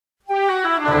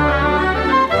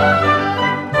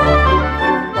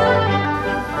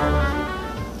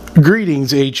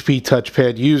Greetings, HP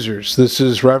Touchpad users. This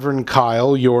is Reverend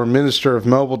Kyle, your Minister of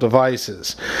Mobile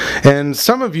Devices. And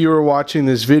some of you are watching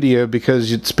this video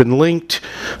because it's been linked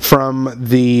from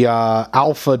the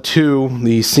Alpha 2,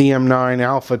 the CM9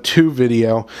 Alpha 2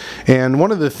 video. And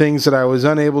one of the things that I was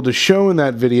unable to show in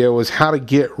that video was how to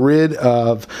get rid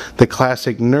of the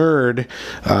ClassNerd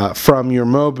from your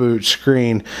Moboot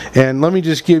screen. And let me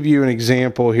just give you an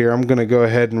example here. I'm going to go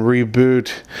ahead and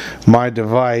reboot my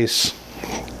device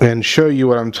and show you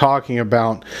what I'm talking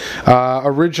about.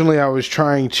 Originally I was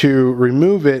trying to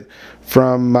remove it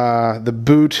from the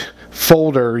boot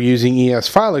folder using ES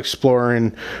File Explorer,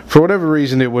 and for whatever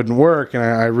reason it wouldn't work, and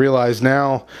I realize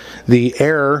now the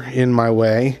error in my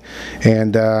way,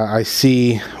 and I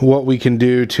see what we can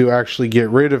do to actually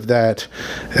get rid of that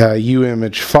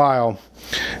uImage file.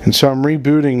 And so I'm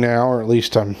rebooting now, or at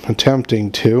least I'm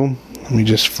attempting to. Let me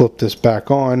just flip this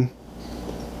back on,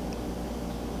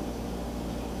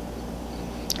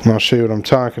 and I'll show you what I'm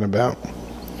talking about.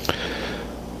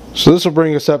 So this will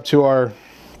bring us up to our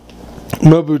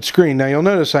Moboot screen. Now you'll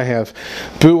notice I have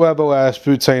Boot WebOS,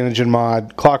 Boot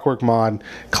CyanogenMod, Clockwork Mod,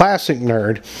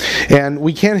 ClassNerd, and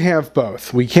we can't have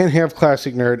both. We can't have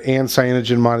ClassNerd and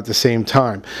CyanogenMod at the same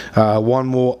time.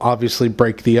 One will obviously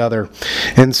break the other.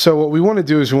 And so what we want to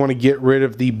do is we want to get rid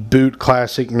of the Boot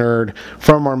ClassNerd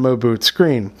from our Moboot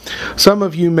screen. Some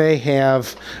of you may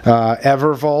have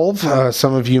Evervolve,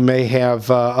 some of you may have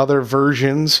other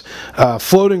versions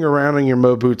floating around on your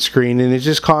Moboot screen, and it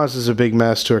just causes a big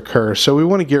mess to occur. So we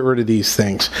want to get rid of these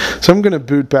things. So I'm going to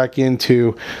boot back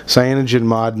into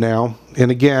CyanogenMod now.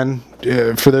 And again,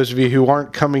 for those of you who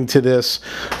aren't coming to this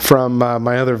from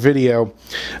my other video,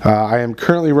 I am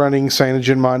currently running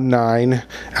CyanogenMod 9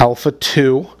 Alpha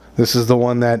 2. This is the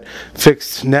one that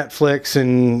fixed Netflix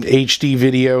and HD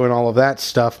video and all of that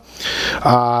stuff.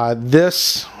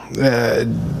 This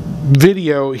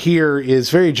video here is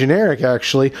very generic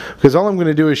actually, because all I'm going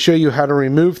to do is show you how to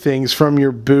remove things from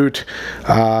your boot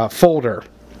folder.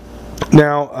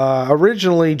 Now,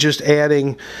 originally just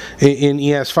adding in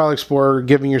ES File Explorer,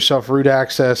 giving yourself root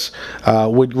access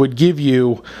would give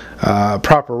you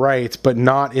proper rights, but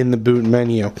not in the boot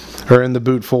menu or in the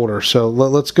boot folder. So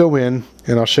let's go in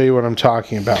and I'll show you what I'm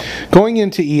talking about. Going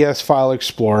into ES File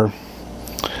Explorer,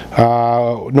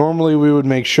 normally we would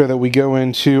make sure that we go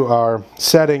into our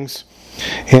settings,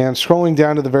 and scrolling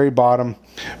down to the very bottom,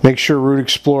 make sure Root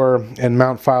Explorer and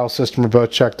Mount File System are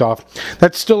both checked off.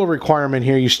 That's still a requirement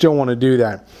here. You still want to do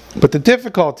that. But the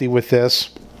difficulty with this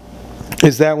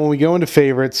is that when we go into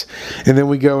favorites and then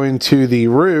we go into the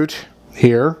root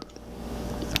here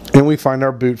and we find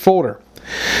our boot folder.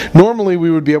 Normally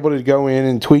we would be able to go in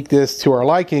and tweak this to our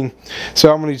liking.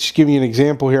 So I'm going to just give you an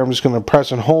example here. I'm just going to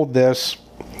press and hold this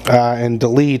and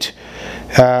delete.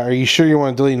 Are you sure you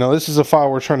want to delete? Now this is a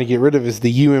file we're trying to get rid of, is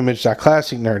the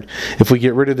uimage.classicnerd. If we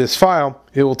get rid of this file,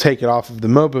 it will take it off of the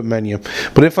Moboot menu.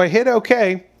 But if I hit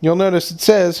OK, you'll notice it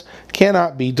says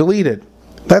cannot be deleted.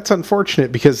 That's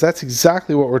unfortunate because that's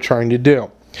exactly what we're trying to do.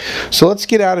 So let's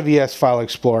get out of ES File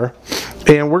Explorer,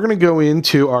 and we're going to go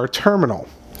into our terminal,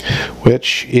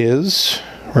 which is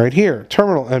right here,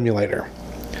 Terminal Emulator.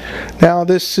 Now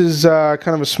this is kind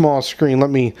of a small screen.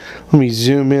 Let me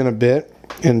zoom in a bit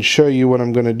and show you what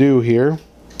I'm going to do here.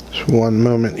 Just one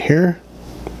moment here.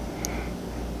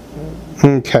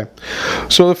 Okay,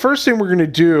 so the first thing we're going to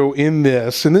do in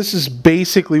this, and this is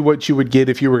basically what you would get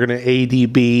if you were going to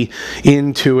ADB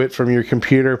into it from your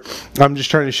computer. I'm just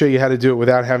trying to show you how to do it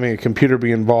without having a computer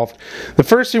be involved. The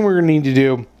first thing we're going to need to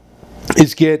do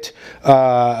is get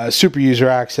super user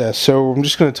access. So I'm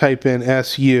just going to type in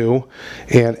SU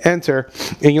and enter,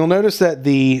 and you'll notice that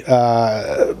the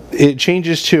it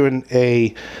changes to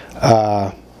a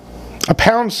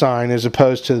pound sign as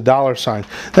opposed to the dollar sign.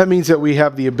 That means that we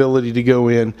have the ability to go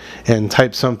in and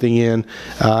type something in,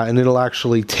 and it'll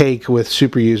actually take with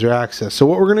super user access. So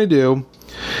what we're going to do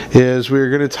is we're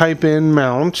going to type in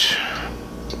mount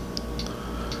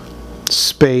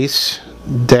space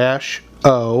dash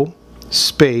O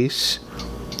space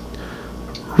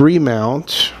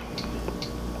remount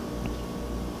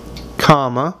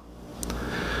comma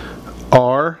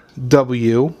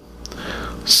RW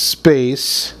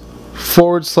space /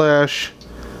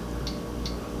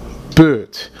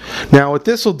 boot. Now what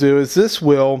this will do is this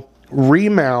will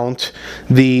remount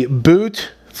the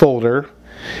boot folder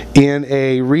in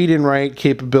a read and write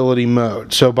capability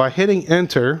mode. So by hitting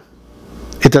enter,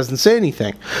 it doesn't say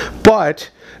anything, but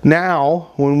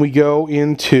now when we go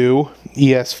into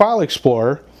ES File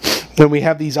Explorer, then we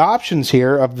have these options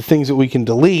here of the things that we can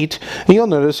delete, and you'll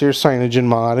notice here's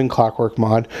CyanogenMod and Clockwork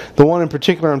Mod. The one in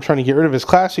particular I'm trying to get rid of is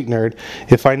ClassNerd.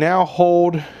 If I now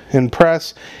hold and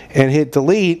press and hit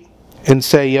delete, and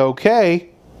say OK,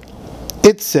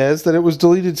 it says that it was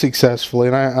deleted successfully.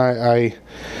 And I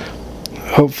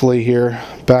hopefully here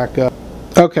back up.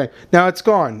 Okay, now it's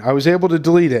gone. I was able to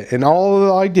delete it, and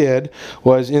all I did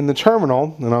was in the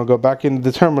terminal, and I'll go back into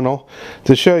the terminal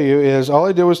to show you, is all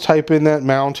I did was type in that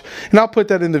mount, and I'll put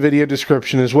that in the video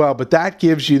description as well, but that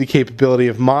gives you the capability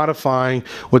of modifying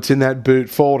what's in that boot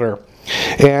folder.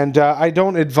 And I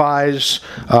don't advise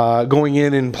going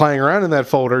in and playing around in that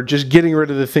folder, just getting rid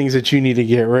of the things that you need to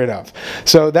get rid of.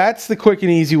 So that's the quick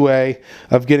and easy way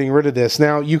of getting rid of this.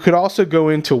 Now, you could also go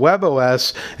into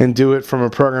WebOS and do it from a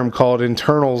program called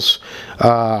Internals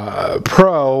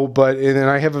Pro, and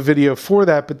I have a video for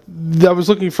that, but I was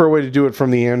looking for a way to do it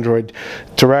from the Android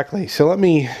directly. So let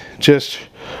me just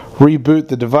reboot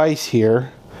the device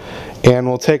here. And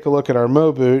we'll take a look at our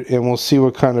Moboot, and we'll see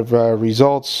what kind of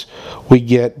results we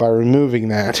get by removing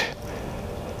that.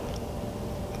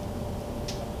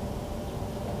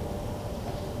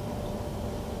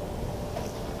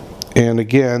 And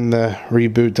again, the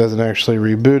reboot doesn't actually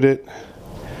reboot it,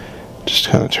 just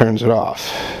kind of turns it off.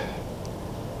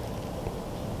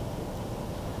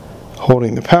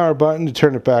 Holding the power button to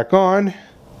turn it back on.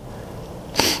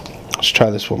 Let's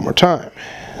try this one more time.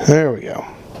 There we go.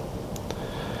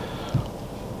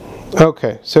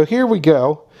 Okay, so here we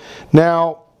go.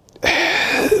 Now,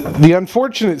 the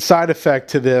unfortunate side effect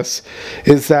to this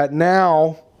is that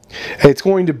now it's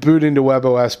going to boot into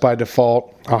WebOS by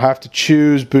default. I'll have to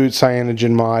choose boot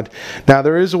CyanogenMod. Now,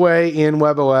 there is a way in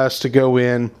WebOS to go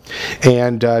in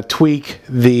and tweak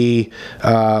the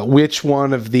which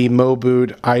one of the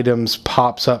Moboot items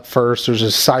pops up first. There's a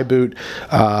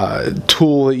CyBoot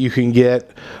tool that you can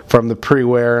get from the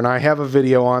freeware, and I have a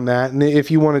video on that. And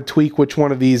if you want to tweak which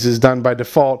one of these is done by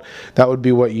default, that would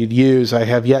be what you'd use. I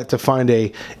have yet to find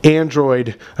a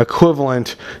Android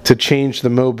equivalent to change the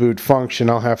Moboot function.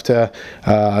 I'll have to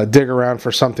dig around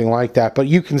for something like that.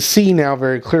 But you can see now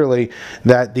very clearly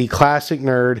that the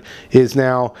ClassNerd is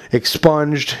now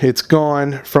expunged. It's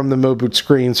gone from the Moboot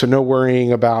screen, so no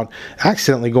worrying about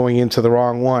accidentally going into the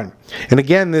wrong one. And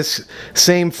again, this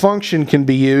same function can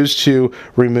be used to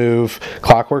remove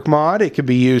Clockwork Mod. It can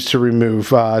be used to remove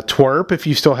Twerp if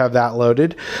you still have that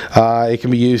loaded. It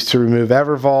can be used to remove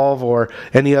Evervolve or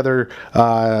any other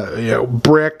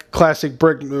brick, classic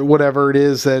brick, whatever it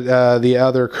is that the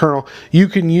other kernel. You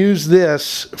can use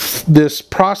this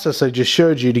process I just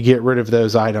showed you to get rid of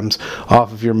those items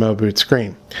off of your Moboot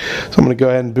screen. So I'm going to go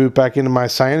ahead and boot back into my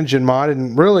CyanogenMod,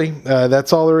 and really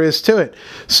that's all there is to it.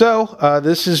 So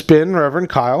this has been Reverend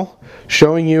Kyle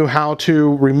showing you how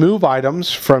to remove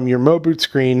items from your Moboot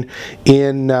screen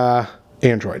in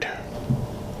Android.